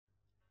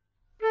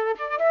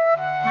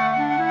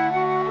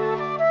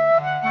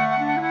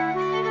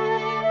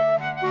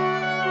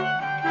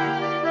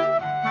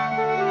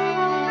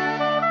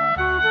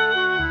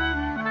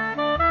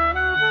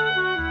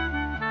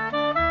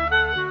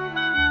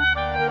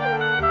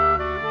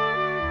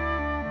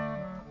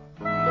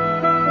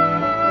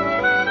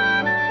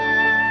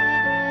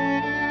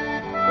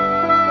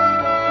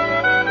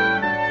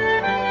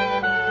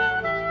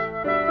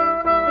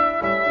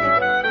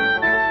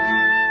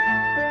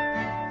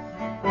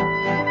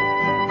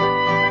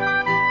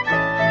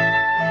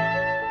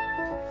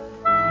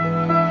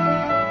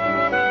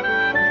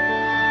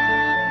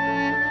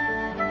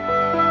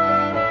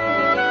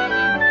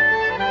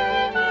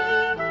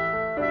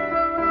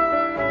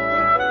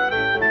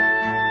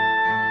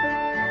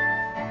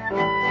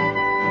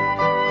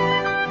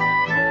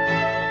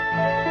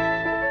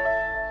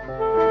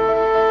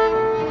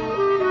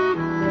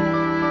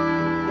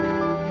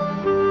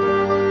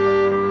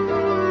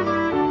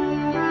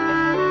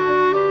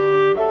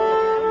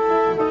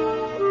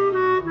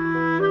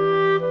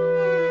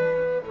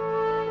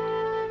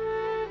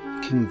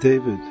King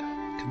David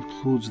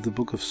concludes the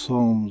book of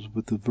Psalms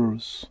with the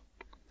verse,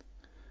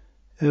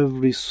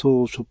 "Every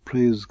soul shall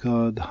praise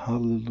God,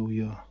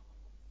 hallelujah."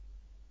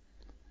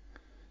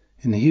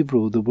 In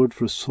Hebrew, the word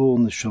for soul,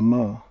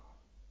 neshama,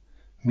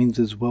 means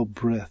as well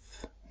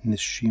breath,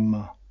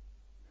 neshima.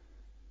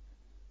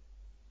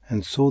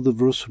 And so the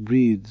verse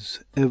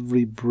reads,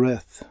 "Every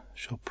breath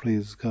shall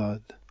praise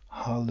God,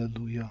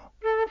 hallelujah."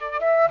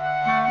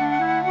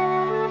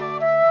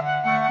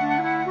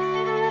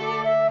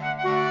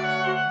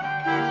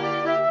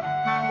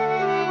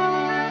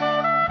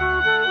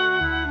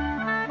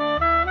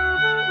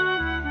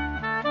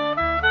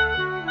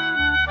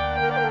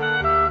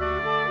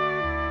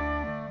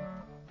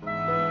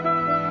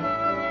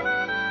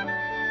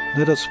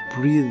 Let us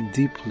breathe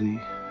deeply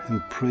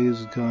and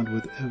praise God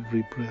with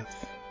every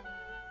breath.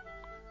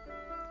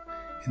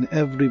 In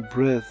every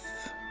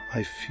breath,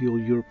 I feel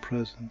your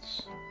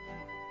presence.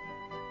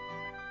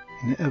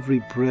 In every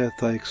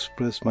breath, I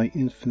express my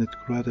infinite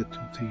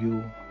gratitude to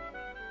you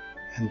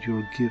and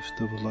your gift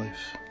of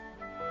life.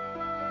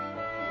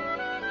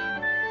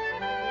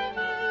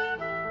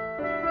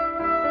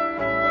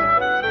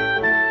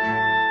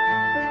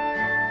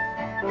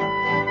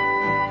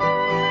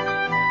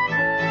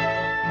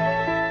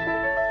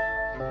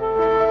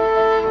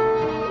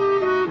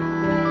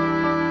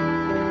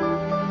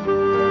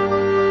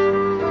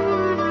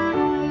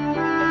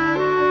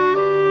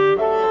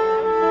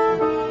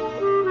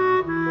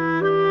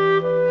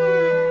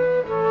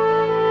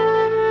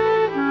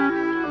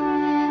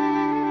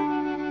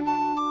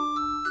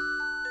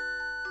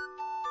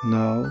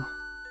 Now,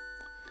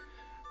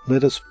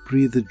 let us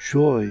breathe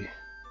joy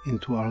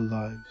into our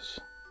lives.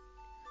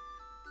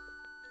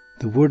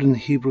 The word in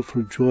Hebrew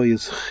for joy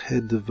is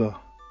chedva.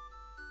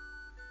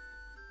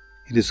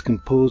 It is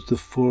composed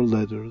of 4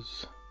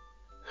 letters,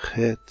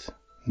 chet,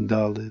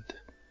 daled,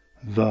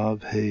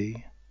 vav,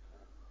 he,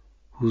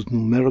 whose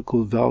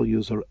numerical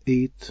values are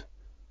 8,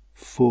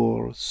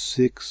 4,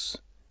 6,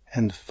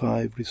 and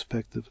 5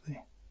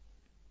 respectively.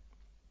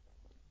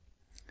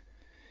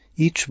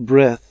 Each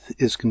breath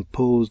is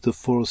composed of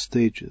 4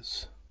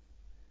 stages: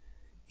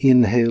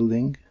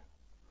 inhaling,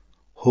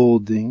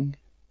 holding,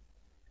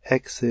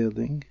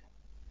 exhaling,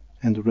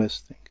 and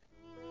resting.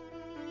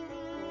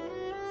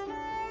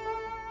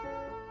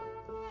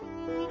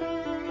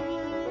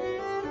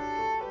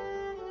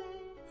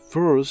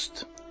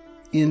 First,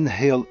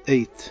 inhale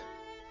 8.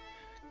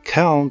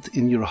 Count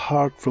in your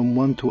heart from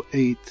 1 to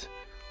 8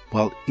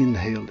 while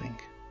inhaling.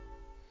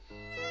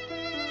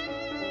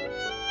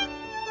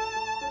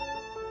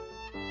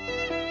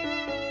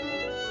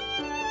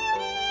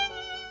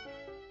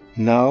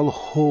 Now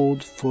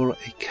hold for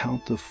a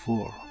count of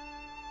 4.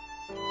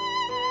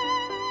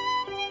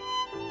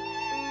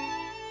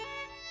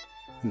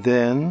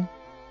 Then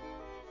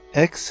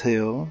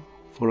exhale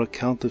for a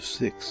count of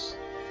 6.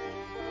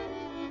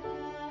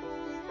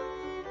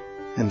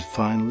 And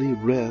finally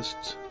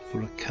rest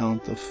for a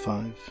count of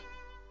 5.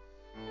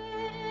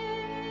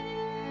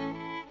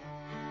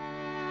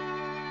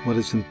 What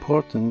is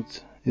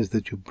important is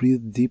that you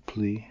breathe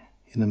deeply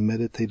in a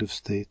meditative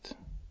state.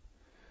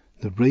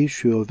 The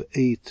ratio of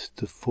 8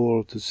 to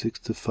 4 to 6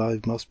 to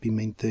 5 must be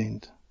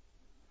maintained,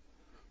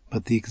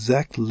 but the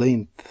exact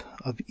length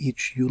of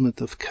each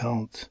unit of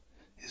count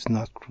is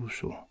not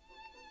crucial.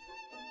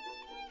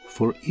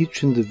 For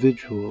each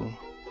individual,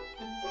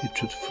 it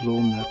should flow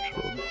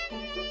naturally.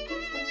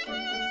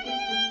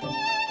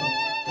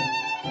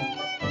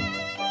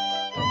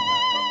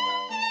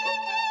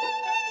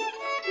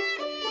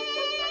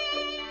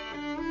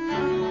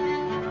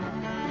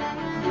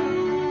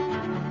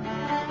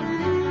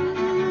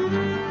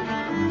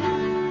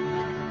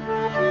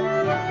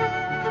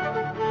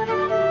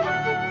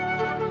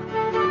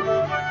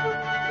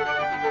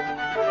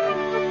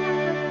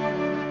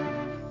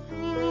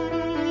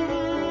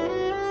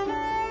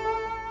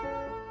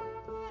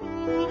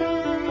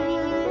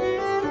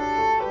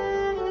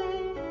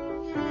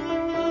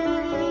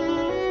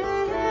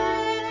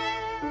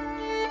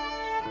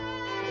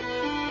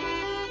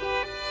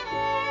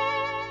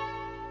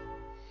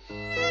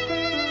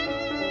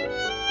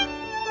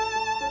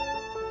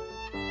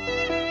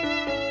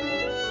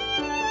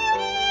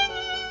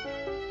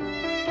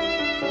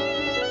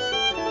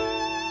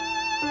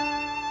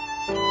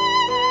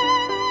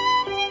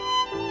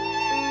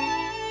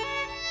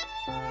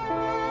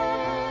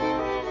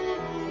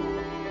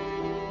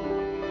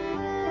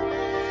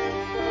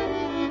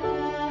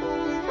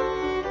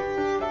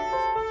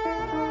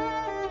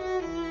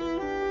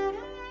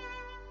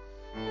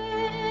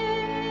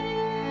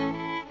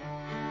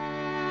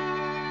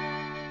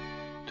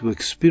 To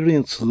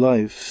experience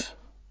life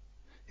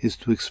is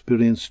to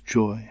experience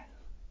joy.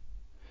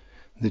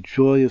 The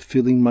joy of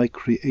feeling my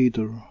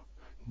Creator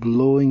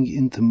blowing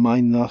into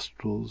my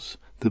nostrils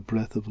the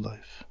breath of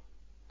life.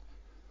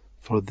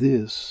 For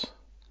this,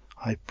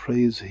 I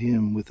praise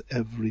Him with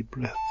every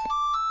breath.